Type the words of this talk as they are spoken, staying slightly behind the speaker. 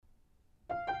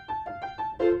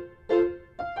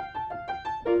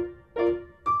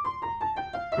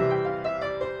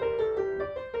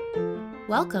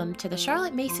Welcome to the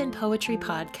Charlotte Mason Poetry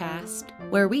Podcast,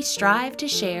 where we strive to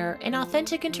share an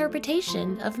authentic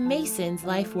interpretation of Mason's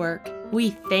life work. We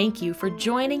thank you for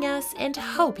joining us and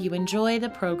hope you enjoy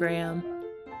the program.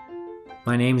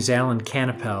 My name is Alan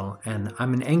Canapel, and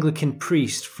I'm an Anglican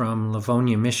priest from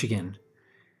Livonia, Michigan.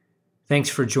 Thanks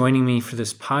for joining me for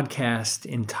this podcast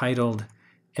entitled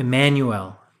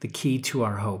Emmanuel, the Key to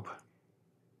Our Hope.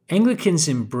 Anglicans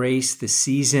embrace the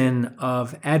season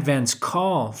of Advent's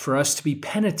call for us to be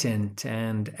penitent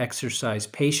and exercise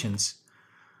patience.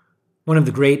 One of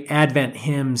the great Advent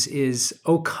hymns is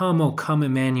O Come,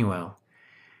 Emmanuel.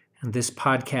 And this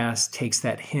podcast takes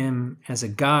that hymn as a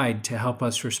guide to help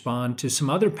us respond to some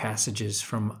other passages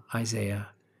from Isaiah,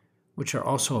 which are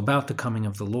also about the coming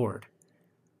of the Lord.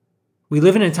 We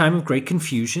live in a time of great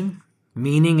confusion.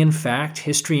 Meaning and fact,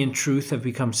 history and truth have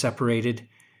become separated.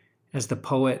 As the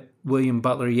poet William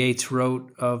Butler Yeats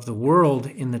wrote of the world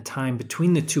in the time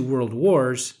between the two world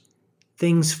wars,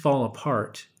 things fall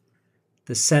apart.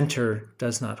 The center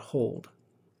does not hold.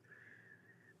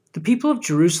 The people of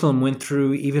Jerusalem went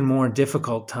through even more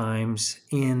difficult times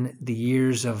in the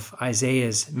years of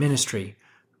Isaiah's ministry,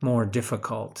 more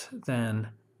difficult than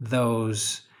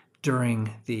those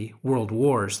during the world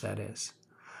wars, that is.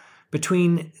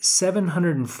 Between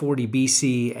 740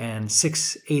 BC and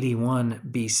 681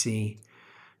 BC,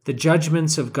 the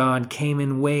judgments of God came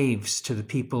in waves to the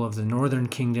people of the northern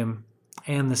kingdom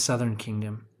and the southern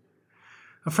kingdom.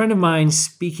 A friend of mine,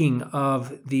 speaking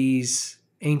of these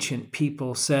ancient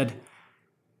people, said,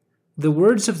 "The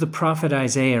words of the prophet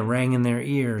Isaiah rang in their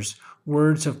ears,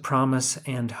 words of promise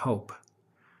and hope.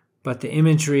 But the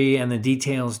imagery and the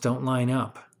details don't line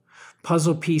up.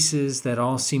 Puzzle pieces that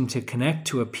all seem to connect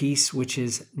to a piece which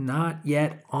is not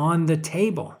yet on the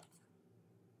table."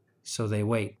 So they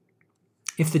wait.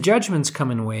 If the judgments come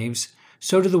in waves,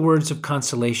 so do the words of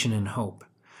consolation and hope.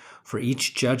 For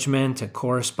each judgment, a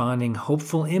corresponding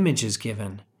hopeful image is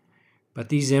given. But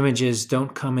these images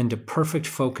don't come into perfect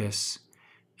focus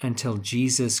until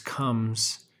Jesus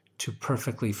comes to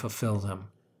perfectly fulfill them.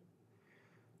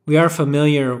 We are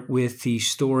familiar with the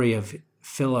story of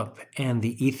Philip and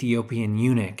the Ethiopian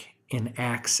eunuch in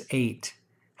Acts 8,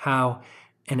 how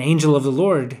an angel of the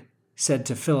Lord said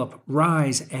to Philip,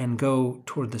 "Rise and go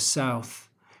toward the south,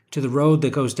 to the road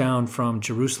that goes down from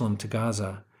Jerusalem to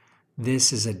Gaza.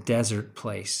 This is a desert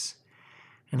place."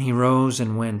 And he rose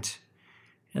and went.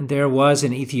 And there was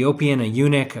an Ethiopian, a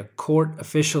eunuch, a court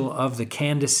official of the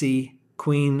Candace,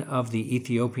 queen of the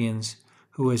Ethiopians,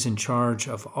 who was in charge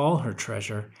of all her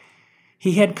treasure.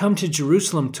 He had come to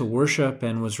Jerusalem to worship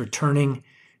and was returning,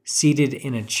 seated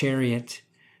in a chariot,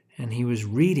 and he was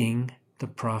reading the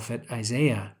prophet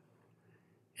Isaiah.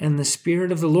 And the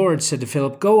Spirit of the Lord said to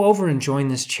Philip, "Go over and join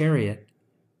this chariot."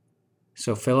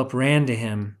 So Philip ran to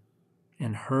him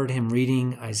and heard him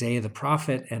reading Isaiah the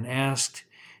prophet and asked,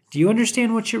 "Do you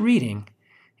understand what you're reading?"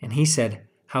 And he said,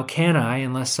 "How can I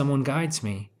unless someone guides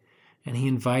me?" And he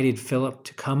invited Philip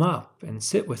to come up and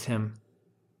sit with him.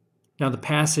 Now the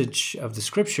passage of the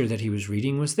scripture that he was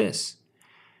reading was this: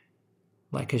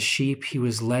 "Like a sheep he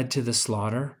was led to the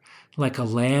slaughter, like a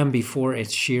lamb before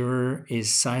its shearer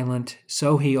is silent,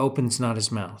 so he opens not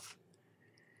his mouth.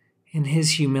 In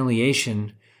his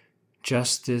humiliation,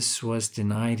 justice was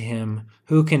denied him.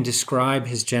 Who can describe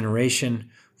his generation?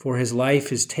 For his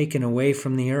life is taken away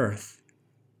from the earth."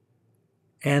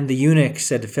 And the eunuch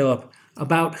said to Philip,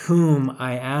 "About whom,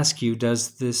 I ask you,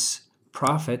 does this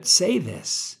prophet say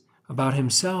this? About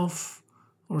himself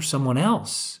or someone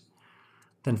else?"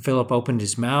 Then Philip opened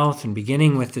his mouth, and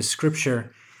beginning with the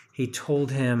scripture, he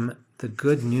told him the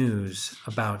good news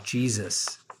about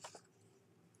Jesus.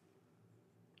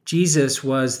 Jesus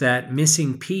was that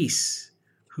missing piece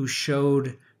who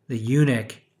showed the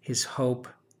eunuch his hope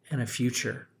and a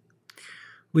future.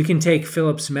 We can take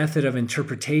Philip's method of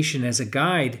interpretation as a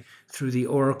guide through the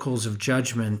oracles of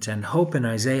judgment and hope in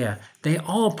Isaiah. They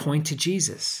all point to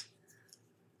Jesus.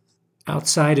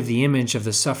 Outside of the image of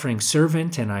the suffering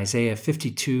servant in Isaiah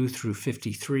 52 through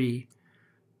 53,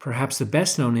 perhaps the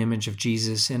best-known image of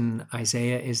Jesus in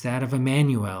Isaiah is that of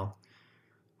Emmanuel,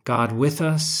 God with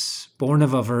us, born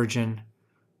of a virgin.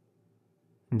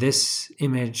 This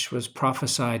image was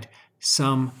prophesied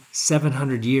some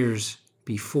 700 years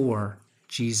before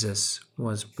Jesus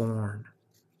was born.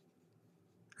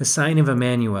 The sign of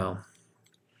Emmanuel.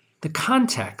 The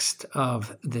context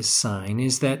of this sign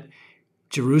is that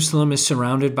Jerusalem is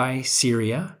surrounded by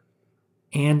Syria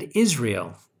and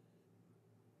Israel,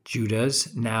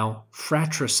 Judah's now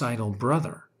fratricidal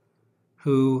brother,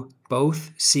 who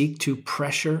both seek to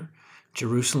pressure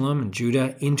Jerusalem and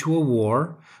Judah into a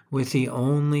war with the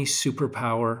only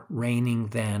superpower reigning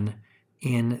then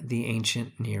in the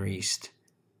ancient Near East,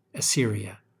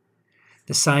 Assyria.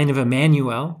 The sign of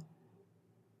Emmanuel,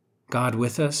 God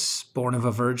with us, born of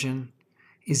a virgin,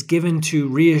 is given to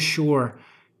reassure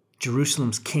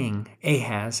Jerusalem's king,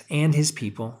 Ahaz, and his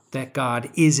people that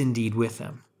God is indeed with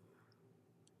them.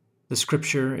 The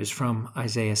scripture is from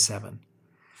Isaiah 7.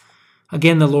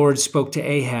 Again, the Lord spoke to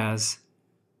Ahaz,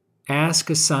 "Ask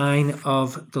a sign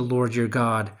of the Lord your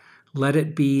God. Let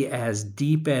it be as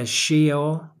deep as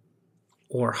Sheol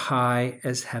or high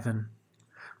as heaven."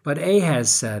 But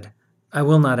Ahaz said, "I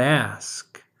will not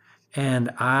ask, and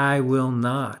I will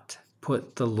not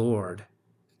put the Lord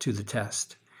to the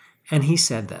test." And he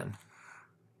said then,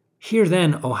 "Hear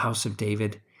then, O house of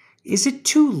David, is it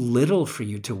too little for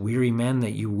you to weary men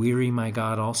that you weary my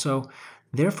God also?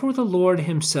 Therefore the Lord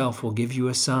himself will give you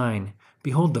a sign.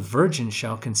 Behold, the virgin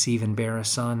shall conceive and bear a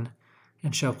son,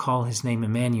 and shall call his name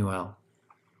Emmanuel."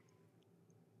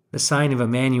 The sign of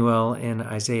Emmanuel in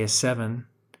Isaiah 7,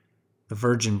 the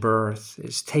virgin birth,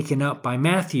 is taken up by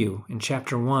Matthew in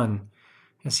chapter 1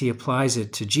 as he applies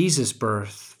it to Jesus'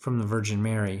 birth from the Virgin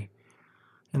Mary.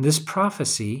 And this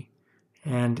prophecy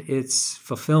and its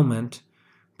fulfillment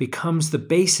becomes the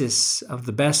basis of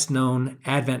the best-known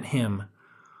Advent hymn,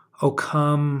 O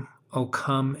come,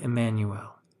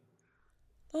 Emmanuel."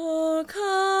 O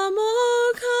come,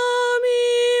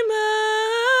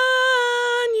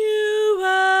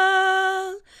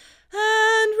 Emmanuel,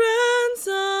 and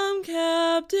ransom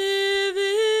captive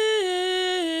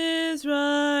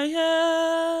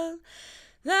Israel,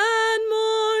 that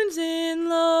mourns in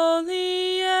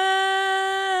lonely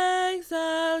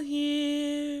exile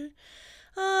here,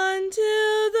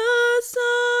 until the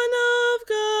Son of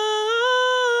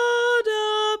God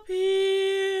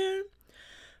appear.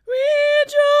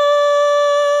 Rejoice,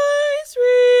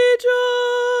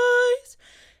 rejoice,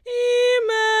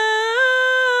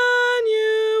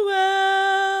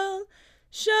 Emmanuel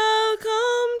shall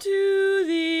come to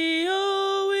thee,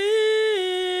 O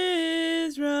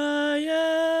Israel.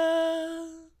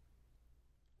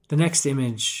 The next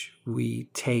image we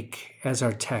take as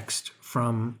our text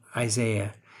from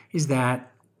Isaiah is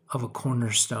that of a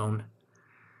cornerstone.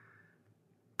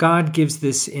 God gives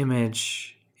this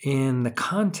image in the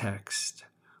context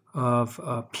of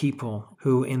a people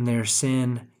who in their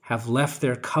sin have left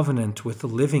their covenant with the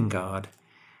living God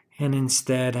and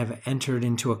instead have entered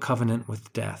into a covenant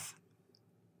with death.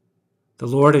 The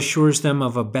Lord assures them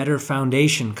of a better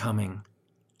foundation coming,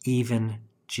 even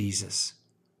Jesus.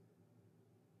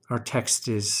 Our text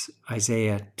is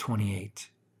Isaiah 28.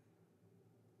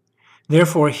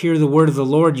 "Therefore hear the word of the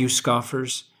Lord, you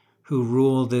scoffers, who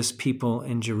rule this people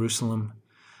in Jerusalem.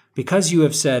 Because you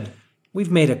have said,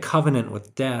 'We've made a covenant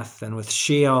with death, and with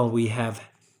Sheol we have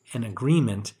an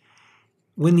agreement,'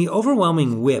 when the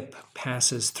overwhelming whip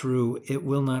passes through, it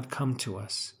will not come to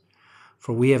us.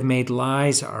 For we have made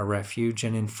lies our refuge,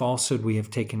 and in falsehood we have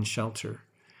taken shelter.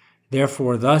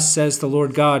 Therefore thus says the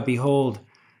Lord God, Behold,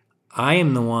 I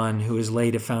am the one who has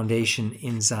laid a foundation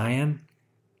in Zion,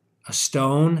 a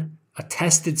stone, a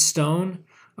tested stone,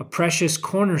 a precious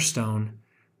cornerstone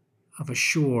of a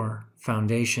sure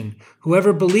foundation.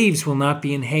 Whoever believes will not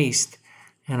be in haste,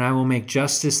 and I will make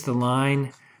justice the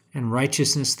line and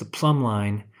righteousness the plumb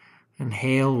line, and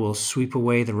hail will sweep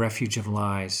away the refuge of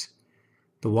lies.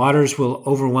 The waters will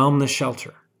overwhelm the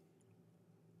shelter.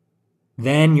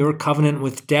 Then your covenant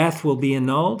with death will be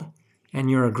annulled, and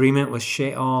your agreement with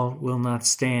Sheol will not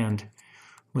stand.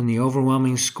 When the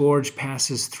overwhelming scourge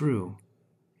passes through,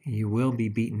 you will be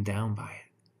beaten down by it."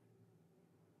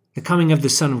 The coming of the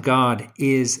Son of God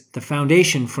is the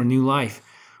foundation for new life.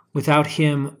 Without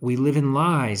him, we live in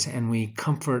lies and we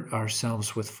comfort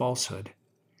ourselves with falsehood.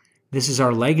 This is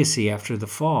our legacy after the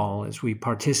fall. As we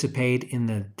participate in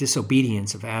the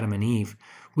disobedience of Adam and Eve,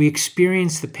 we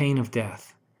experience the pain of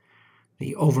death,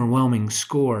 the overwhelming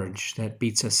scourge that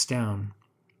beats us down.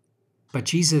 But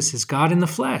Jesus is God in the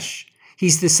flesh.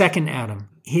 He's the second Adam.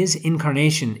 His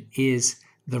incarnation is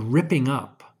the ripping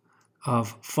up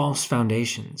of false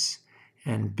foundations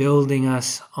and building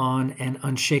us on an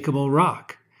unshakable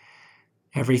rock.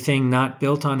 Everything not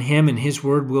built on him and his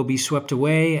word will be swept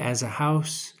away as a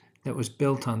house that was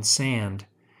built on sand,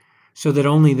 so that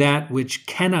only that which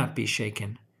cannot be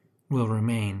shaken will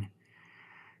remain.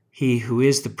 He who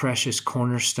is the precious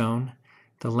cornerstone,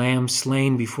 the Lamb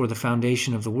slain before the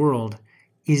foundation of the world,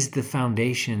 is the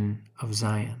foundation of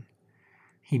Zion.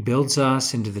 He builds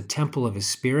us into the temple of his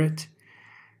Spirit,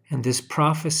 and this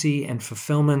prophecy and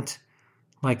fulfillment,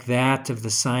 like that of the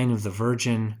sign of the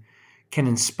Virgin, can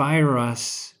inspire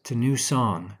us to new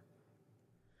song.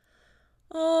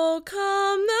 O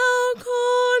come, thou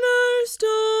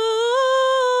cornerstone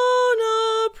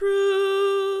approved,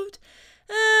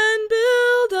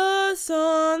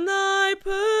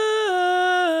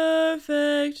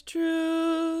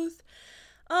 truth.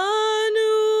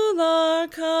 Annul our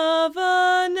covenant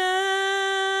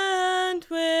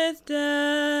with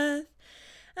death,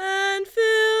 and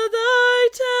fill thy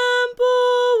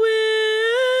temple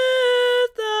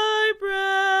with thy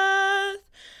breath.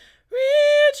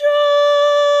 Rejoice,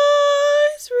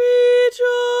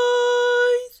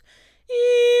 rejoice,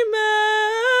 Emmanuel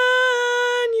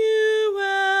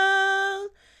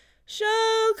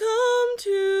shall come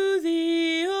to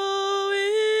thee, O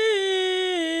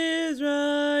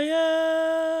Israel.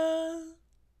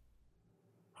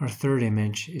 Our third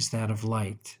image is that of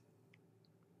light.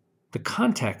 The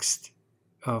context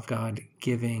of God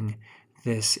giving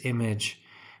this image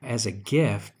as a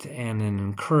gift and an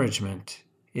encouragement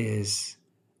is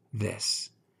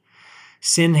this.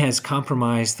 Sin has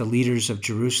compromised the leaders of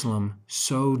Jerusalem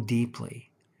so deeply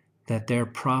that their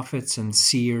prophets and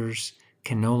seers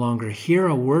can no longer hear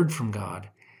a word from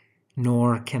God,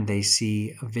 nor can they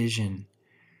see a vision.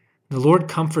 The Lord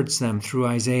comforts them through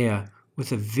Isaiah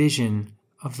with a vision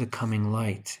of the coming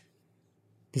light.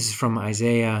 This is from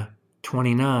Isaiah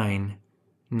 29,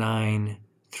 9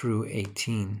 through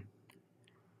 18.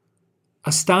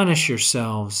 Astonish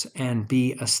yourselves and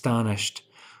be astonished.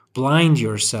 Blind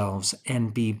yourselves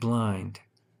and be blind.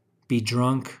 Be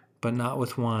drunk, but not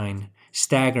with wine.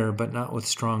 Stagger, but not with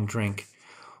strong drink.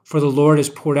 For the Lord has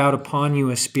poured out upon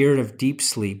you a spirit of deep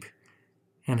sleep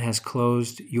and has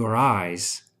closed your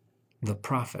eyes, the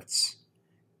prophets,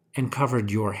 and covered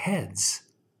your heads,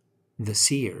 the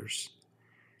seers.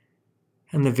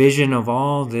 And the vision of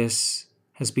all this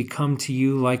has become to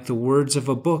you like the words of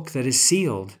a book that is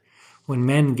sealed. When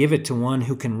men give it to one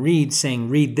who can read, saying,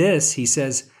 "Read this," he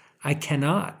says, "I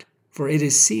cannot, for it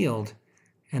is sealed."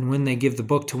 And when they give the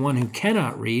book to one who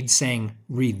cannot read, saying,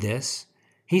 "Read this,"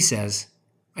 he says,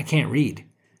 "I can't read."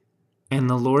 And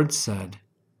the Lord said,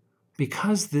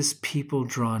 "Because this people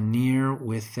draw near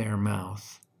with their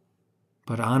mouth,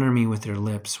 but honor me with their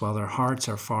lips, while their hearts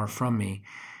are far from me,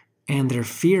 and their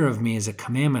fear of me is a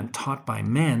commandment taught by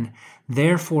men,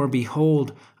 therefore,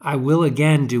 behold, I will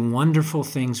again do wonderful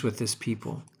things with this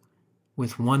people,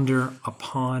 with wonder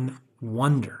upon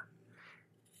wonder.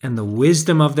 And the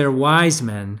wisdom of their wise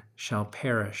men shall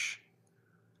perish,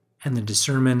 and the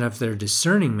discernment of their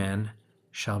discerning men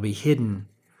shall be hidden.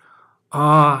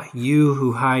 Ah, you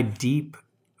who hide deep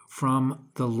from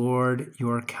the Lord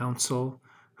your counsel,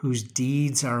 whose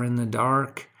deeds are in the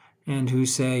dark, and who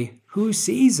say, "Who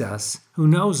sees us? Who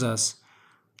knows us?"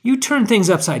 You turn things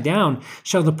upside down.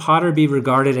 Shall the potter be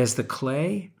regarded as the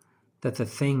clay, that the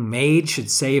thing made should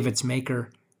say of its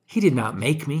maker, "He did not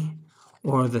make me,"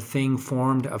 or the thing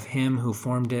formed of him who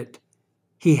formed it,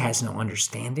 "He has no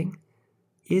understanding"?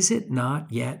 Is it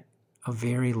not yet a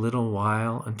very little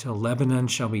while until Lebanon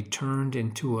shall be turned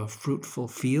into a fruitful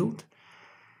field,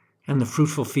 and the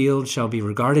fruitful field shall be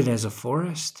regarded as a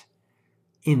forest?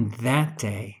 In that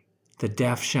day the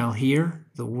deaf shall hear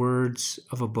the words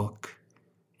of a book,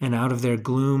 and out of their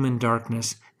gloom and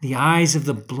darkness the eyes of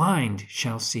the blind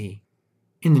shall see.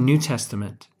 In the New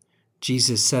Testament,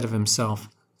 Jesus said of himself,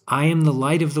 "I am the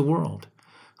light of the world.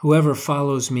 Whoever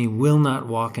follows me will not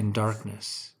walk in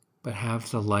darkness, but have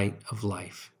the light of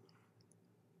life."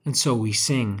 And so we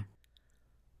sing,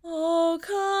 O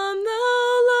come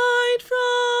thou light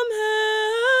from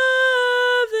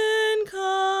heaven,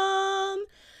 come,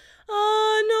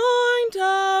 anoint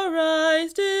our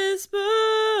eyes, disperse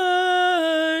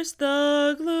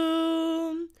the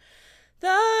gloom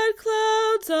that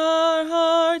clouds our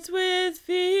hearts with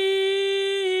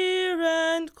fear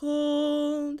and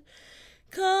cold.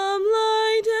 Come,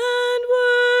 light and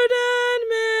word, and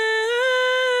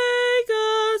make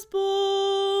us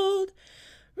bold.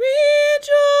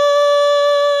 Rejoice,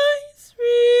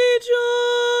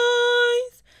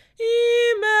 rejoice,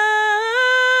 Emmanuel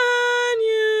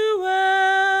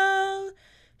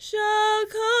shall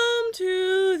come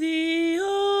to thee,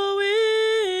 O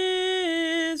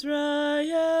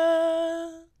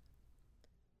Israel.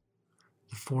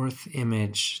 the fourth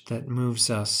image that moves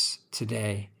us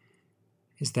today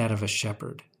is that of a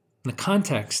shepherd. And the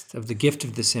context of the gift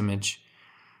of this image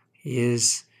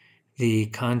is the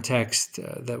context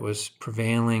that was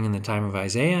prevailing in the time of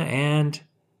Isaiah and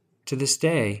to this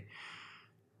day.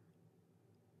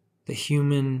 The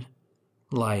human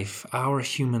life, our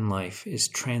human life, is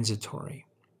transitory.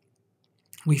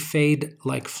 We fade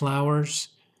like flowers,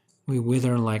 we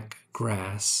wither like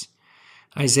grass.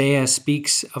 Isaiah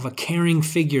speaks of a caring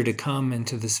figure to come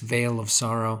into this vale of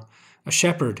sorrow, a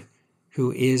shepherd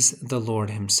who is the Lord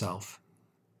himself.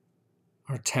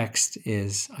 Our text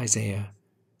is Isaiah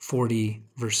 40,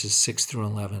 verses 6 through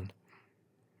 11.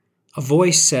 A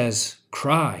voice says,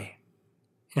 "Cry."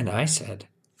 And I said,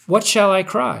 What shall I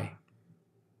cry?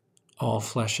 All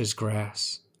flesh is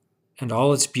grass, and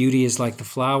all its beauty is like the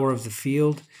flower of the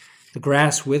field. The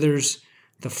grass withers,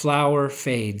 the flower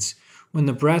fades. When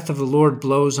the breath of the Lord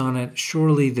blows on it,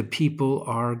 surely the people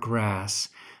are grass.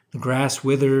 The grass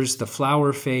withers, the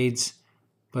flower fades,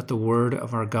 but the word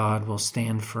of our God will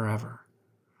stand forever.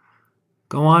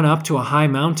 Go on up to a high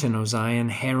mountain, O Zion,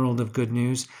 herald of good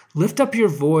news. Lift up your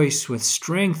voice with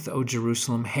strength, O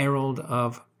Jerusalem, herald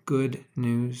of good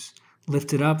news.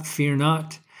 Lift it up, fear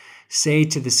not. Say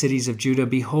to the cities of Judah,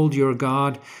 behold your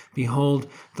God. Behold,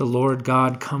 the Lord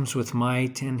God comes with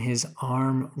might, and his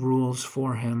arm rules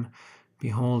for him.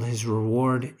 Behold, his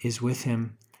reward is with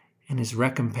him, and his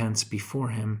recompense before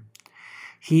him.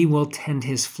 He will tend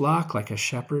his flock like a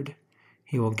shepherd.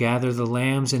 He will gather the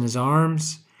lambs in his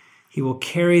arms. He will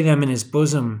carry them in his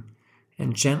bosom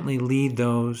and gently lead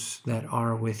those that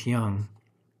are with young.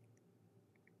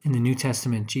 In the New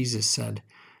Testament, Jesus said,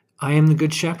 I am the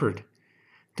good shepherd.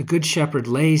 The good shepherd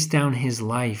lays down his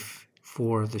life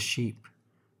for the sheep.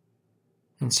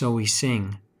 And so we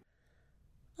sing,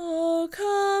 O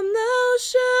come thou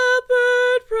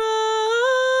shepherd,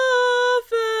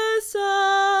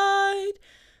 prophesy,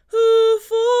 who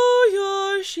for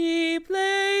your sheep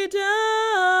lay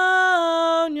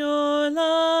down your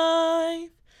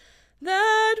life,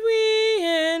 that we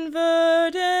in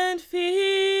verdant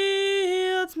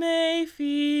fields may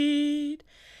feed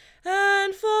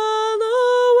and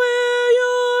follow where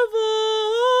your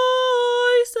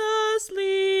voice us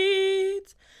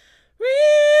leads.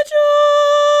 Rejoice,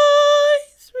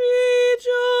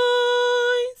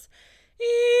 rejoice,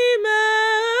 Emmanuel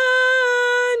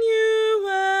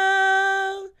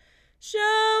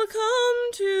shall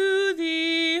come to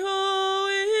thee, O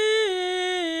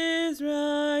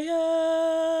Israel.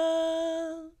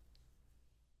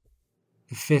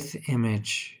 the fifth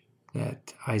image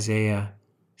that Isaiah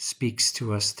speaks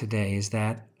to us today is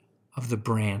that of the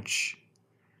branch.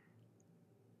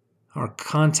 Our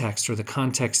context, or the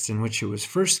context in which it was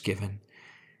first given,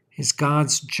 is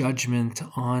God's judgment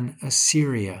on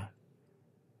Assyria,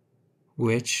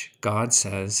 which, God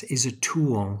says, is a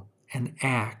tool, an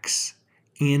axe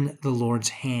in the Lord's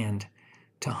hand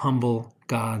to humble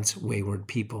God's wayward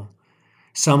people.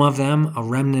 Some of them, a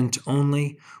remnant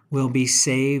only, will be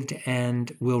saved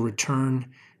and will return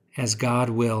as God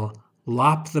will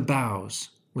lop the boughs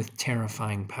with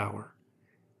terrifying power.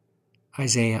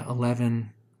 Isaiah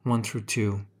 11,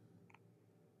 1-2.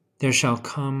 There shall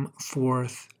come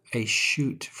forth a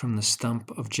shoot from the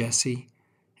stump of Jesse,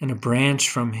 and a branch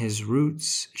from his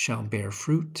roots shall bear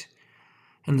fruit.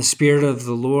 And the Spirit of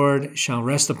the Lord shall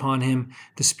rest upon him,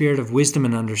 the Spirit of wisdom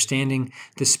and understanding,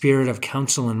 the Spirit of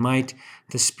counsel and might,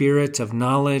 the Spirit of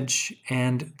knowledge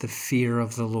and the fear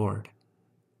of the Lord.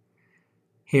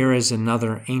 Here is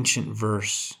another ancient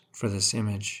verse for this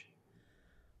image.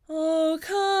 O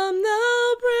come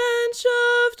thou branch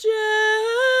of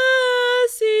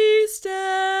Jesse's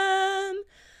stem,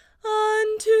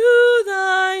 unto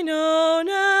thine own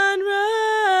and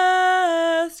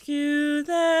rescue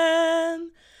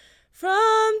them.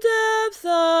 From depths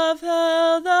of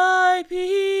hell thy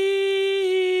people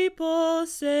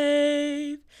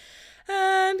save,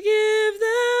 and give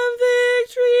them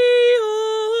victory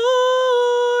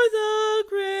o'er the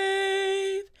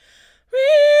grave.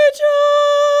 Rejoice,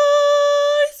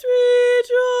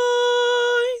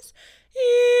 rejoice,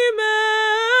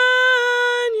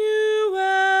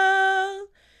 Emmanuel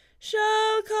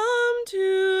shall come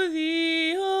to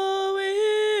thee, O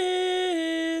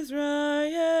Israel.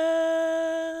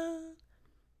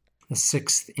 The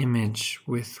sixth image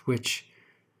with which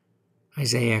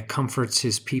Isaiah comforts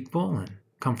his people and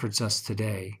comforts us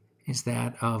today is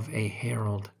that of a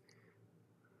herald.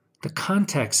 The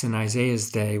context in Isaiah's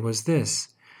day was this: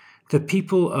 the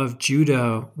people of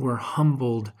Judah were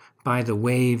humbled by the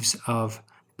waves of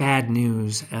bad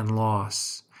news and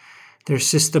loss. Their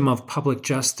system of public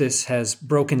justice has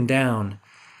broken down.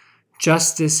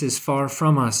 Justice is far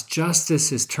from us.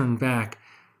 Justice is turned back.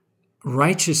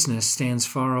 Righteousness stands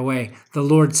far away. The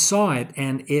Lord saw it,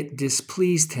 and it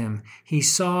displeased him. He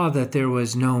saw that there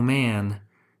was no man,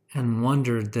 and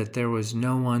wondered that there was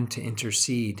no one to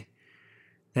intercede.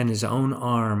 Then his own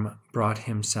arm brought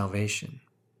him salvation.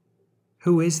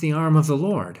 Who is the arm of the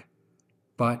Lord?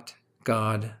 But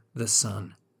God the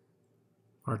Son.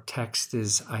 Our text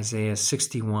is Isaiah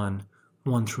 61,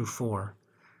 1-4.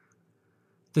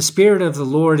 The Spirit of the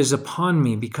Lord is upon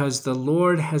me, because the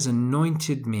Lord has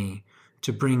anointed me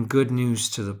to bring good news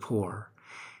to the poor.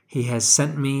 He has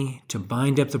sent me to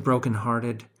bind up the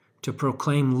brokenhearted, to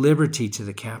proclaim liberty to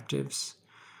the captives,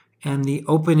 and the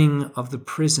opening of the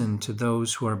prison to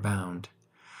those who are bound,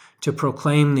 to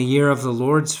proclaim the year of the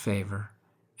Lord's favor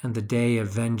and the day of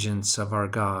vengeance of our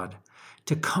God,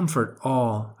 to comfort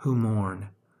all who mourn,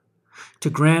 to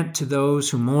grant to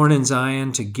those who mourn in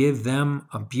Zion, to give them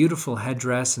a beautiful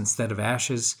headdress instead of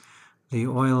ashes, the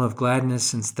oil of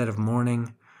gladness instead of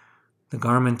mourning, the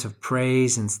garment of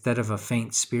praise instead of a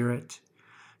faint spirit,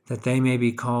 that they may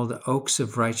be called oaks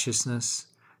of righteousness,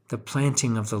 the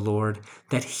planting of the Lord,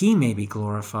 that he may be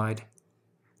glorified.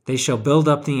 They shall build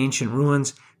up the ancient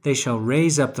ruins, they shall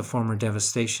raise up the former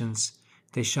devastations,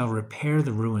 they shall repair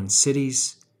the ruined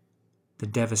cities, the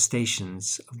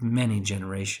devastations of many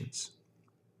generations.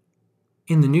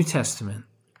 In the New Testament,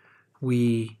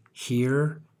 we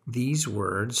hear these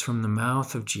words from the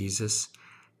mouth of Jesus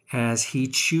as he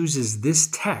chooses this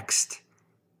text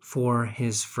for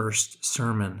his first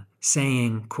sermon,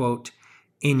 saying, quote,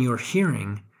 "In your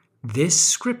hearing, this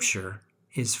scripture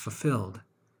is fulfilled."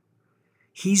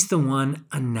 He's the one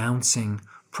announcing,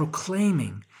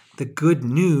 proclaiming the good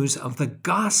news of the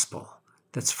gospel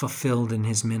that's fulfilled in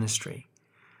his ministry.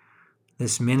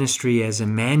 This ministry as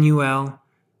Emmanuel,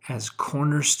 as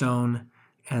cornerstone,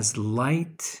 as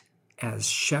light, as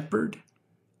shepherd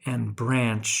and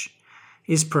branch,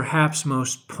 is perhaps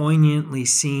most poignantly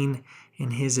seen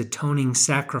in his atoning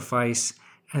sacrifice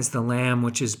as the Lamb,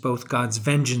 which is both God's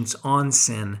vengeance on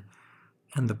sin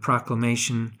and the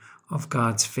proclamation of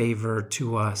God's favor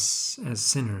to us as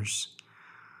sinners.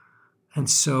 And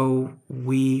so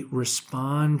we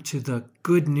respond to the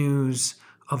good news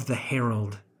of the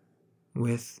herald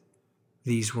with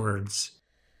these words.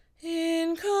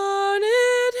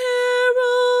 Incarnate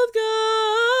herald,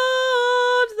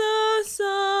 God the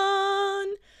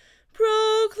Son,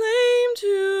 proclaim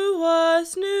to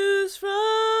us news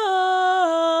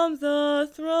from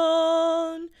the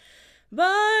throne.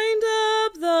 Bind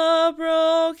up the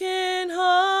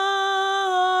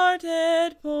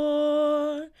broken-hearted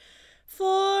poor,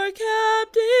 for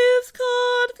captives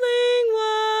caught fling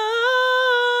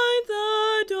wide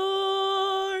the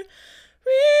door.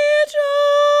 Rejoice,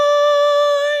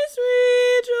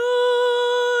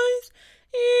 rejoice,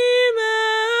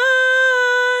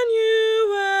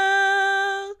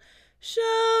 Emmanuel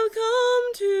shall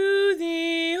come to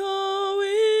thee, O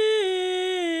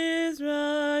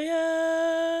Israel.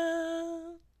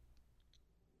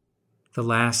 The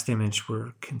last image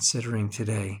we're considering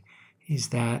today is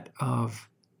that of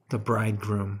the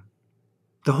bridegroom.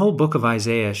 The whole book of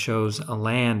Isaiah shows a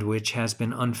land which has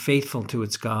been unfaithful to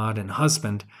its God and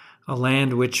husband, a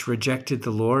land which rejected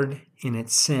the Lord in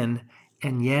its sin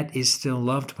and yet is still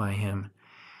loved by him.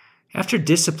 After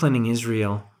disciplining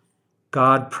Israel,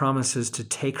 God promises to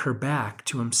take her back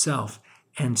to himself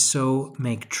and so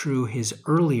make true his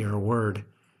earlier word.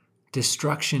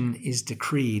 Destruction is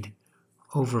decreed,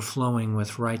 overflowing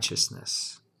with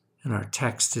righteousness. And our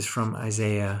text is from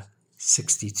Isaiah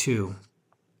 62.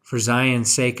 For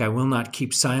Zion's sake, I will not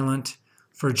keep silent.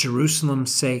 For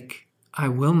Jerusalem's sake, I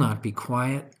will not be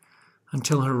quiet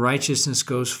until her righteousness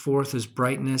goes forth as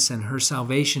brightness and her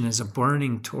salvation as a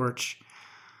burning torch.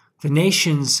 The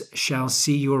nations shall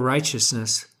see your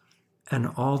righteousness and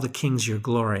all the kings your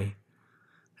glory.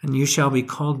 And you shall be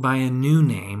called by a new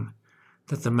name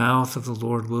that the mouth of the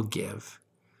Lord will give.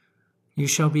 You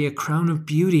shall be a crown of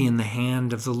beauty in the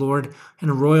hand of the Lord and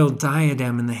a royal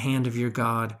diadem in the hand of your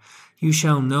God. You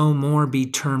shall no more be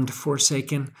termed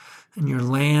forsaken, and your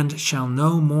land shall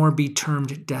no more be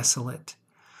termed desolate.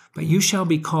 But you shall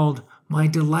be called, My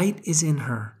delight is in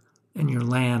her, and your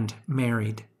land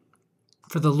married.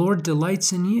 For the Lord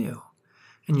delights in you,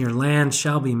 and your land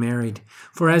shall be married.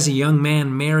 For as a young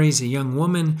man marries a young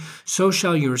woman, so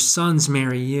shall your sons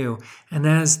marry you. And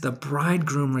as the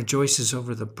bridegroom rejoices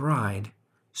over the bride,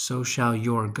 so shall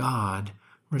your God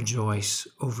rejoice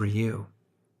over you.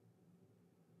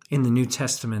 In the New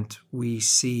Testament, we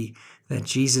see that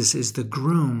Jesus is the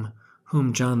groom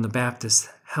whom John the Baptist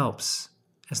helps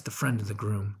as the friend of the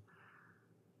groom.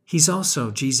 He's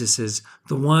also, Jesus is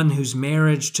the one whose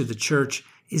marriage to the church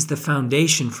is the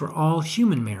foundation for all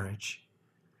human marriage.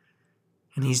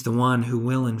 And he's the one who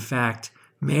will, in fact,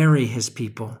 marry his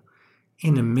people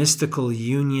in a mystical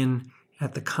union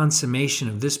at the consummation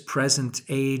of this present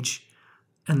age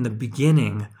and the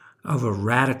beginning of a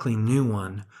radically new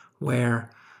one where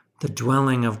the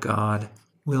dwelling of God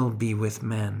will be with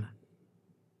men.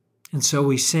 And so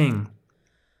we sing,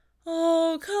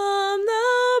 O come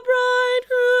thou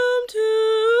bridegroom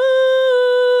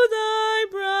to thy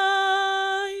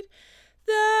bride,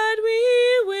 that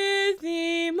we with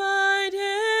thee might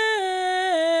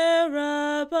e'er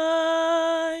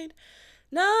abide,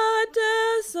 not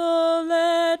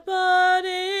desolate, but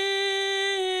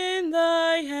in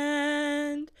thy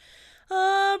hand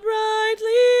a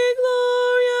brightly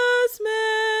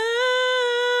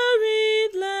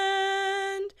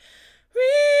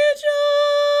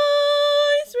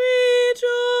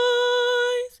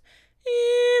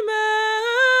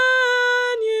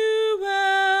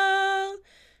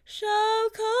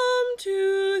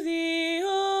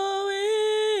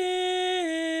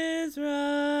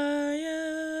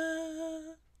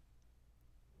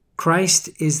Christ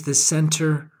is the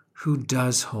center who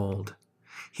does hold.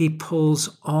 He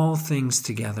pulls all things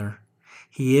together.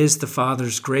 He is the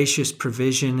Father's gracious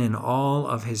provision in all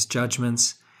of his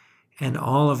judgments, and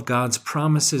all of God's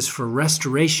promises for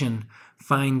restoration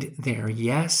find their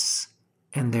yes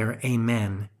and their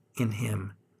amen in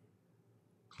him.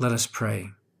 Let us pray.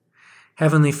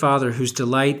 Heavenly Father, whose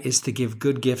delight is to give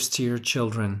good gifts to your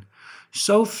children,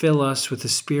 so fill us with the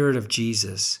Spirit of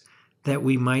Jesus, that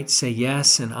we might say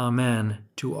yes and amen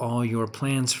to all your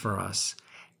plans for us,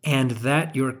 and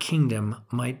that your kingdom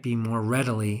might be more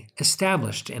readily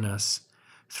established in us.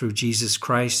 Through Jesus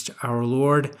Christ our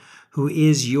Lord, who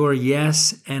is your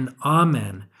yes and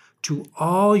amen to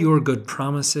all your good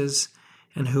promises,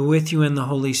 and who with you in the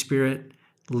Holy Spirit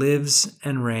lives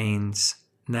and reigns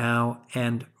now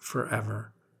and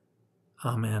forever.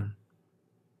 Amen.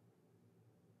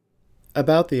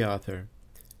 About the author.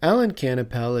 Alan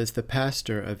Canapel is the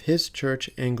pastor of His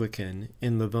Church Anglican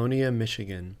in Livonia,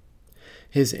 Michigan.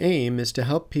 His aim is to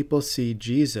help people see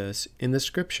Jesus in the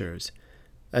Scriptures,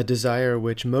 a desire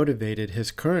which motivated his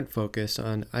current focus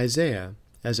on Isaiah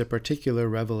as a particular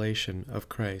revelation of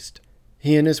Christ.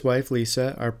 He and his wife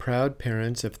Lisa are proud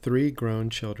parents of 3 grown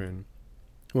children.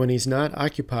 When he's not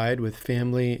occupied with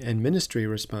family and ministry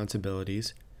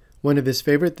responsibilities, one of his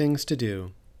favorite things to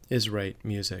do is write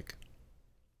music.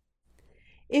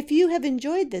 If you have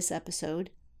enjoyed this episode,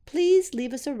 please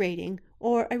leave us a rating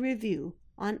or a review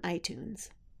on iTunes.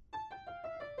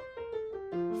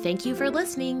 Thank you for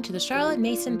listening to the Charlotte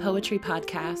Mason Poetry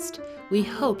Podcast. We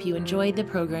hope you enjoyed the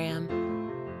program.